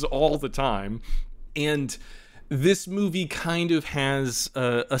happens all the time. And this movie kind of has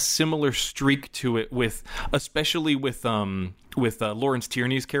a similar streak to it, especially with Lawrence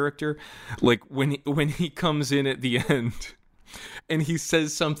Tierney's character. Like, when he comes in at the end and he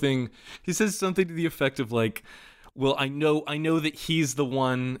says something to the effect of, like, well, I know that he's the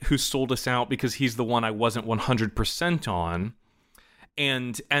one who sold us out because he's the one I wasn't 100% on.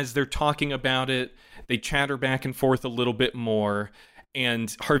 And as they're talking about it, they chatter back and forth a little bit more.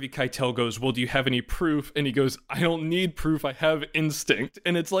 And Harvey Keitel goes, well, do you have any proof? And he goes, I don't need proof. I have instinct.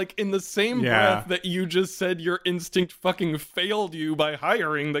 And it's like, in the same breath that you just said your instinct fucking failed you by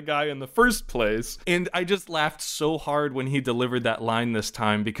hiring the guy in the first place. And I just laughed so hard when he delivered that line this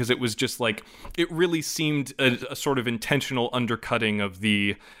time, because it was just like, it really seemed a sort of intentional undercutting of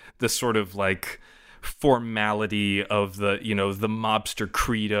the sort of like formality of the, you know, the mobster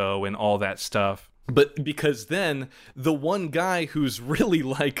credo and all that stuff. But because then the one guy who's really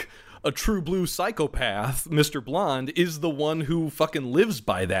like a true blue psychopath, Mr. Blonde, is the one who fucking lives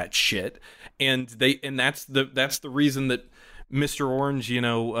by that shit. And that's the reason that Mr. Orange, you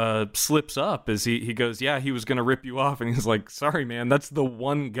know, slips up, is he goes, yeah, he was going to rip you off. And he's like, sorry, man, that's the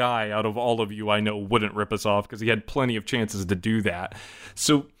one guy out of all of you I know wouldn't rip us off, because he had plenty of chances to do that.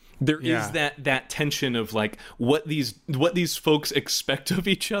 So there is that tension of, like, what these folks expect of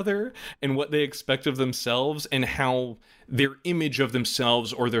each other and what they expect of themselves, and how their image of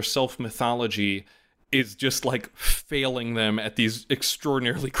themselves or their self-mythology is just, like, failing them at these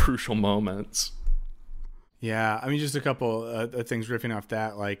extraordinarily crucial moments. Yeah, I mean, just a couple things riffing off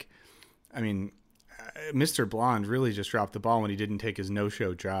that. Like, I mean, Mr. Blonde really just dropped the ball when he didn't take his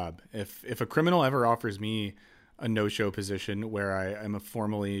no-show job. If a criminal ever offers me a no-show position where I am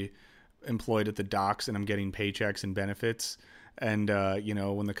formally employed at the docks and I'm getting paychecks and benefits, and you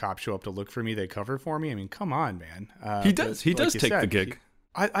know, when the cops show up to look for me, they cover for me. I mean, come on, man. He does take the gig.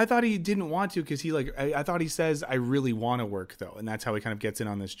 I thought he didn't want to, because I thought he says, I really want to work though, and that's how he kind of gets in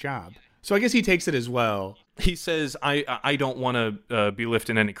on this job. So I guess he takes it as well. He says, I don't want to be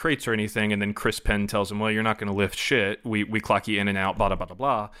lifting any crates or anything, and then Chris Penn tells him, well, you're not going to lift shit. We clock you in and out, blah, blah, blah,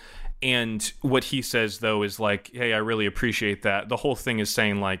 blah. And what he says, though, is like, hey, I really appreciate that. The whole thing is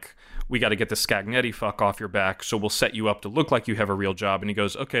saying, like, we got to get the Scagnetti fuck off your back, so we'll set you up to look like you have a real job. And he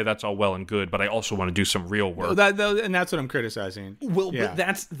goes, okay, that's all well and good, but I also want to do some real work. And that's what I'm criticizing. Well, yeah.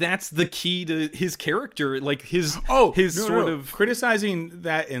 But that's the key to his character, like his criticizing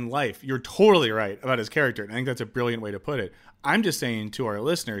that in life. You're totally right about his character, and I think that's a brilliant way to put it. I'm just saying to our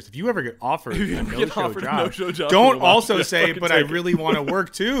listeners, if you ever get offered a no-show job, don't also say, but I really want to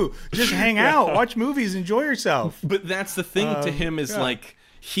work too. Just hang out, watch movies, enjoy yourself. But that's the thing to him is like,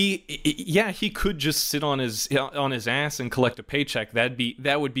 he could just sit on his ass and collect a paycheck.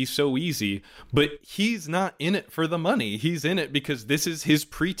 That would be so easy. But he's not in it for the money. He's in it because this is his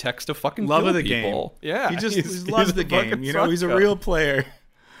pretext to fucking love kill of the people. Game. Yeah, he just loves the game. You know, he's a real player.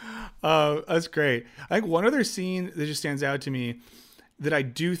 That's great. I think one other scene that just stands out to me that I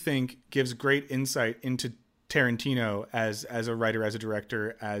do think gives great insight into Tarantino as a writer, as a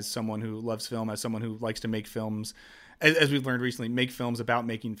director, as someone who loves film, as someone who likes to make films, as we've learned recently, make films about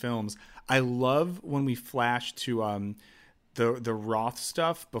making films. I love when we flash to the Roth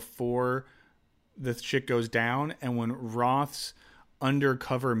stuff before the shit goes down, and when Roth's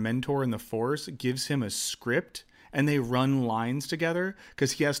undercover mentor in the Force gives him a script, and they run lines together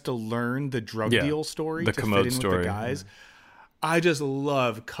because he has to learn the drug deal story to fit in with the guys. I just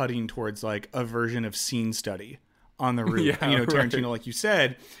love cutting towards like a version of Scene Study on the roof. Yeah, Tarantino, like you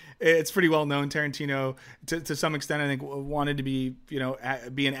said, it's pretty well known. Tarantino, to some extent, I think wanted to be,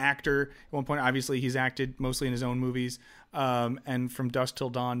 be an actor at one point. Obviously, he's acted mostly in his own movies, and From Dusk Till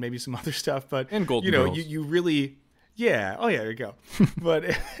Dawn, maybe some other stuff. But and Golden Girls. You really, there you go. But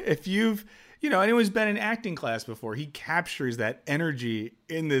if you've anyone who's been in acting class before, he captures that energy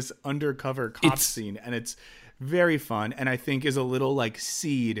in this undercover cop scene, and it's very fun, and I think is a little like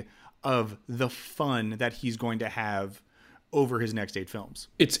seed of the fun that he's going to have over his next 8 films.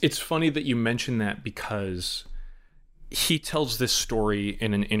 It's funny that you mention that, because he tells this story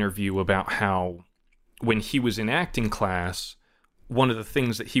in an interview about how when he was in acting class, one of the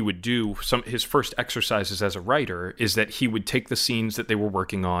things that he would do, his first exercises as a writer, is that he would take the scenes that they were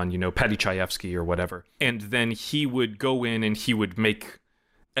working on, Paddy Chayefsky or whatever, and then he would go in and he would make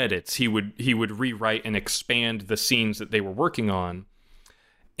edits. He would rewrite and expand the scenes that they were working on.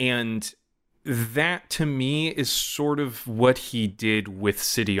 And that, to me, is sort of what he did with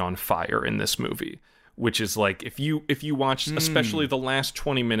City on Fire in this movie, which is like, if you watch especially the last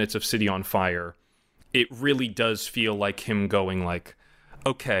 20 minutes of City on Fire, it really does feel like him going like,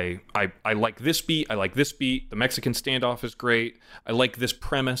 okay, I like this beat, the Mexican standoff is great, I like this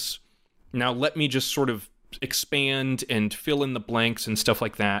premise, now let me just sort of expand and fill in the blanks and stuff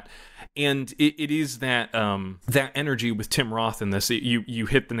like that. And it is that that energy with Tim Roth in this. You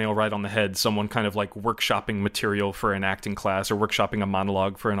hit the nail right on the head. Someone kind of like workshopping material for an acting class or workshopping a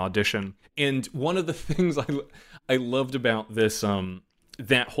monologue for an audition. And one of the things I loved about this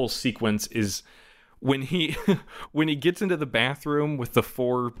that whole sequence is when he gets into the bathroom with the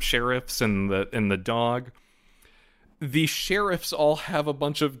 4 sheriffs and the dog. The sheriffs all have a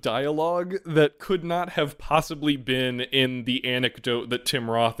bunch of dialogue that could not have possibly been in the anecdote that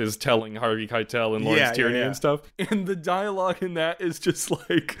Tim Roth is telling Harvey Keitel and Lawrence Tierney and stuff. And the dialogue in that is just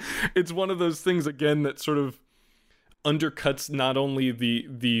like, it's one of those things, again, that sort of undercuts not only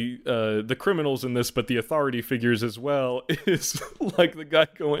the criminals in this, but the authority figures as well. Is like the guy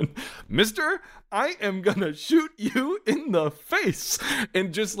going, "Mister, I am gonna shoot you in the face,"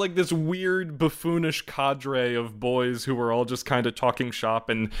 and just like this weird buffoonish cadre of boys who are all just kind of talking shop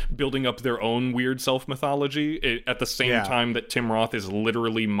and building up their own weird self-mythology at the same time that Tim Roth is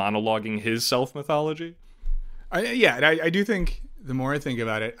literally monologuing his self-mythology. I do think, the more I think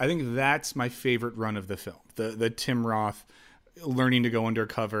about it, I think that's my favorite run of the film. The Tim Roth learning to go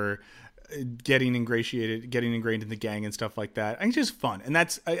undercover, getting ingrained in the gang and stuff like that. I think it's just fun. And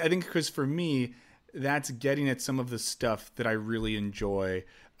that's, I think, because for me, that's getting at some of the stuff that I really enjoy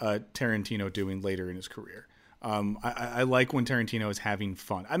Tarantino doing later in his career. I like when Tarantino is having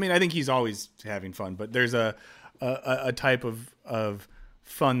fun. I mean, I think he's always having fun, but there's a type of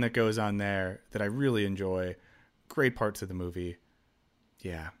fun that goes on there that I really enjoy. Great parts of the movie.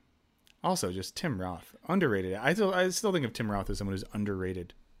 Yeah. Also, just Tim Roth, underrated. I still think of Tim Roth as someone who's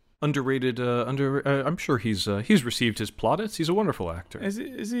underrated. I'm sure he's received his plaudits. He's a wonderful actor. Is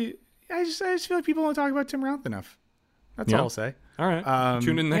he? I just feel like people don't talk about Tim Roth enough. That's all I'll say. All right.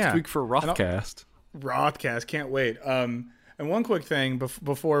 Tune in next week for Rothcast. Rothcast, can't wait. And one quick thing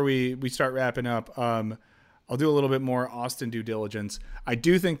before we start wrapping up, I'll do a little bit more Austin due diligence. I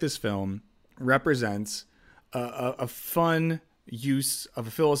do think this film represents a fun use of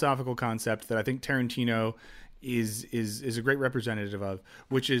a philosophical concept that I think Tarantino is a great representative of,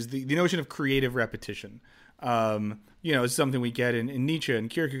 which is the notion of creative repetition. It's something we get in Nietzsche and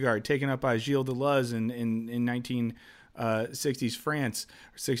Kierkegaard, taken up by Gilles Deleuze in 1960s France,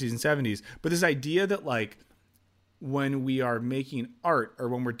 or 60s and 70s. But this idea that, like, when we are making art or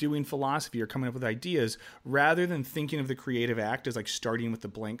when we're doing philosophy or coming up with ideas, rather than thinking of the creative act as like starting with the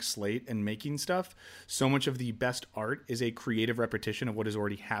blank slate and making stuff, so much of the best art is a creative repetition of what has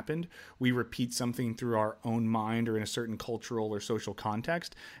already happened. We repeat something through our own mind or in a certain cultural or social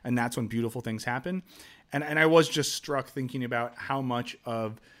context, and that's when beautiful things happen. And I was just struck thinking about how much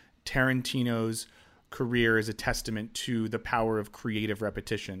of Tarantino's career is a testament to the power of creative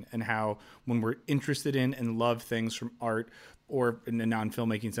repetition, and how when we're interested in and love things from art or in a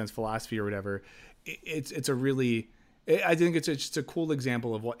non-filmmaking sense, philosophy or whatever, it's a really, I think it's just a cool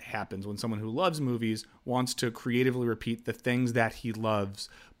example of what happens when someone who loves movies wants to creatively repeat the things that he loves,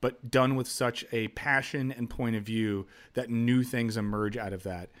 but done with such a passion and point of view that new things emerge out of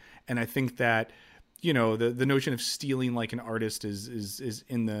that. And I think that, the notion of stealing like an artist is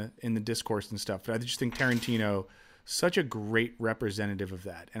in the discourse and stuff. But I just think Tarantino, such a great representative of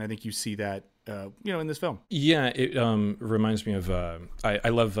that. And I think you see that, in this film. Yeah, it reminds me of, I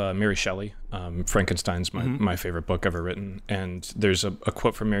love Mary Shelley. Frankenstein's my favorite book ever written. And there's a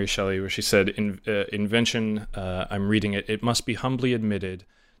quote from Mary Shelley where she said, invention, I'm reading it, it must be humbly admitted,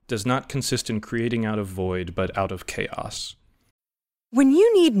 does not consist in creating out of void, but out of chaos. When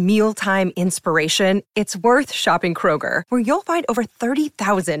you need mealtime inspiration, it's worth shopping Kroger, where you'll find over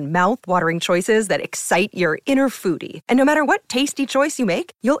 30,000 mouth-watering choices that excite your inner foodie. And no matter what tasty choice you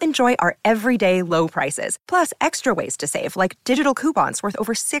make, you'll enjoy our everyday low prices, plus extra ways to save, like digital coupons worth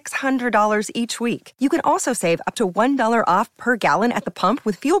over $600 each week. You can also save up to $1 off per gallon at the pump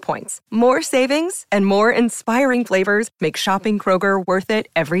with fuel points. More savings and more inspiring flavors make shopping Kroger worth it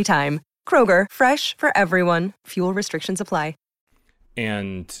every time. Kroger, fresh for everyone. Fuel restrictions apply.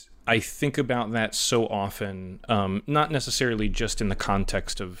 And I think about that so often, not necessarily just in the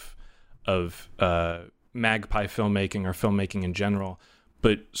context of magpie filmmaking or filmmaking in general,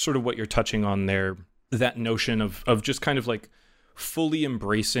 but sort of what you're touching on there, that notion of just kind of like fully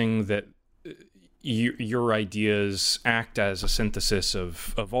embracing that your ideas act as a synthesis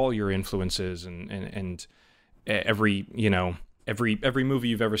of all your influences and every movie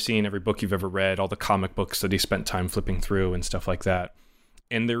you've ever seen, every book you've ever read, all the comic books that he spent time flipping through and stuff like that.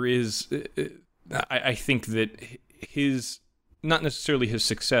 And there is, I think that not necessarily his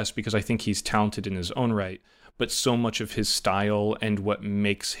success, because I think he's talented in his own right, but so much of his style and what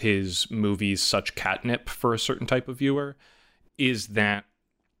makes his movies such catnip for a certain type of viewer is that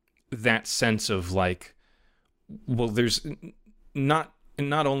sense of like, well, there's not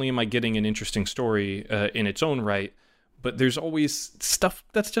only am I getting an interesting story in its own right, but there's always stuff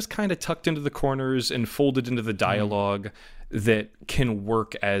that's just kind of tucked into the corners and folded into the dialogue that can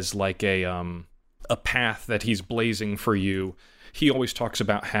work as like a path that he's blazing for you. He always talks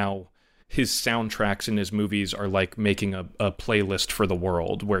about how his soundtracks in his movies are like making a playlist for the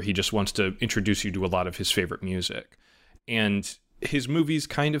world, where he just wants to introduce you to a lot of his favorite music. And his movies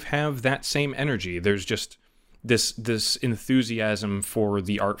kind of have that same energy. There's just this enthusiasm for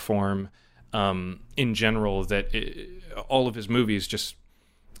the art form in general that all of his movies just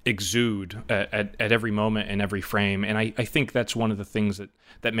exude at every moment and every frame. And I think that's one of the things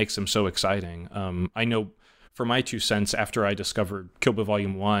that makes them so exciting. I know for my 2 cents, after I discovered Kill Bill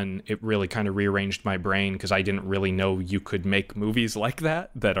Volume 1, it really kind of rearranged my brain, because I didn't really know you could make movies like that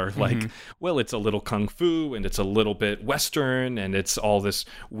are like, well, it's a little kung fu and it's a little bit Western and it's all this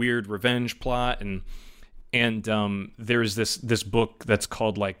weird revenge plot. And there's this book that's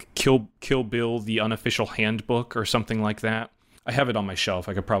called like Kill Bill, the Unofficial Handbook or something like that. I have it on my shelf.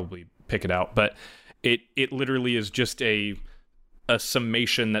 I could probably pick it out, but it literally is just a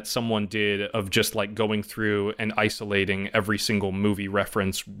summation that someone did of just like going through and isolating every single movie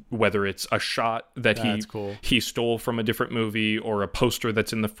reference, whether it's a shot that he stole from a different movie, or a poster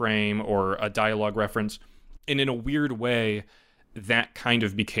that's in the frame, or a dialogue reference. And in a weird way, that kind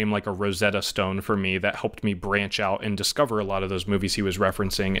of became like a Rosetta Stone for me that helped me branch out and discover a lot of those movies he was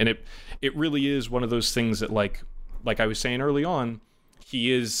referencing. And it really is one of those things that like I was saying early on,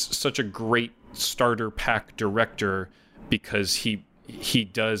 he is such a great starter pack director, because he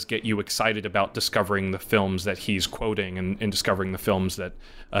does get you excited about discovering the films that he's quoting and discovering the films that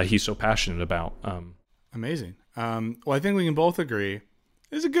he's so passionate about. Amazing. Well, I think we can both agree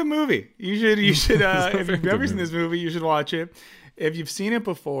it's a good movie. You should if you've never seen this movie, you should watch it. If you've seen it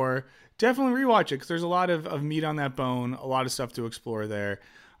before, definitely rewatch it, because there's a lot of meat on that bone, a lot of stuff to explore there.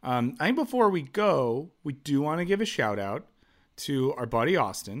 I think before we go, we do want to give a shout out to our buddy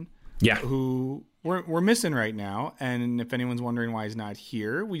Austin, who we're missing right now. And if anyone's wondering why he's not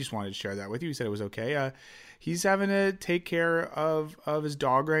here, we just wanted to share that with you. He said it was okay. He's having to take care of his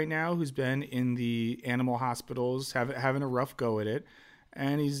dog right now, who's been in the animal hospitals, having a rough go at it,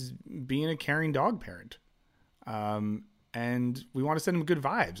 and he's being a caring dog parent. And we want to send him good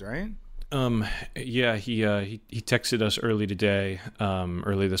vibes, right? Yeah, he texted us early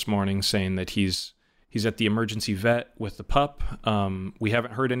this morning, saying that he's at the emergency vet with the pup. We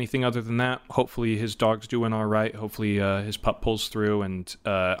haven't heard anything other than that. Hopefully his dog's doing all right. Hopefully his pup pulls through, and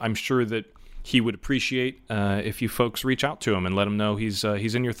I'm sure that he would appreciate if you folks reach out to him and let him know he's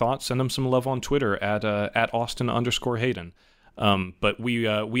in your thoughts. Send him some love on Twitter at Austin_Hayden. But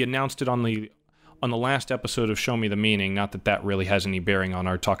we announced it on the last episode of Show Me the Meaning, not that really has any bearing on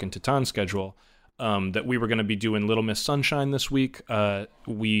our Talking Titan schedule, that we were going to be doing Little Miss Sunshine this week.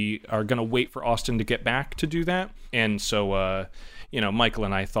 We are going to wait for Austin to get back to do that. And so, Michael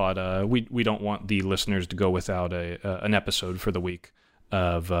and I thought we don't want the listeners to go without an episode for the week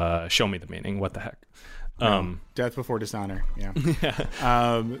of Show Me the Meaning. What the heck? Death Before Dishonor.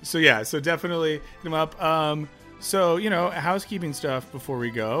 Yeah. So definitely hit him up. Housekeeping stuff before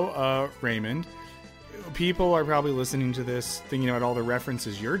we go. Raymond, people are probably listening to this thinking about all the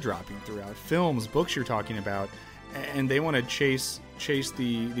references you're dropping throughout, films, books you're talking about, and they want to chase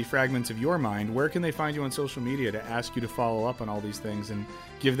the fragments of your mind. Where can they find you on social media to ask you to follow up on all these things and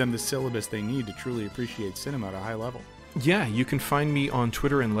give them the syllabus they need to truly appreciate cinema at a high level? Yeah, you can find me on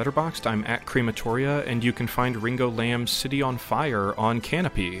Twitter and Letterboxd. I'm at Crematoria, and you can find Ringo Lamb's City on Fire on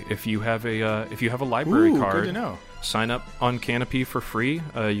Canopy. If you have a library card, good to know. Sign up on Canopy for free.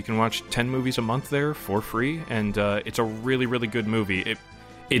 You can watch 10 movies a month there for free, and it's a really, really good movie.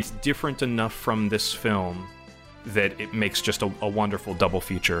 It's different enough from this film that it makes just a wonderful double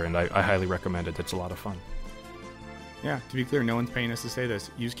feature, and I highly recommend it. It's a lot of fun. Yeah, to be clear, no one's paying us to say this.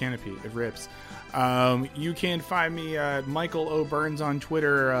 Use Canopy. It rips. You can find me Michael O. Burns on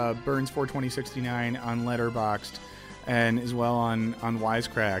Twitter, Burns42069 on Letterboxd. and as well on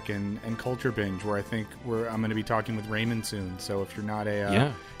Wisecrack and Culture Binge, where I think I'm going to be talking with Raymond soon. So if you're not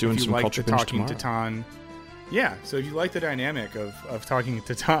doing some like Culture the Binge Talking tomorrow. Titan, so if you like the dynamic of Talking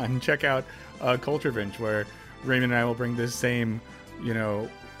Titan, check out Culture Binge, where Raymond and I will bring this same,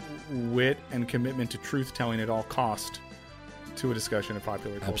 wit and commitment to truth telling at all cost to a discussion of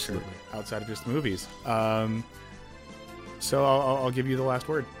popular culture Absolutely. outside of just movies. So I'll give you the last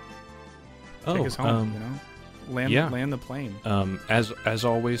word. Take us home. Land the plane. As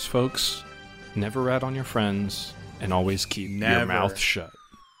always, folks, never rat on your friends, and always keep your Never. mouth shut.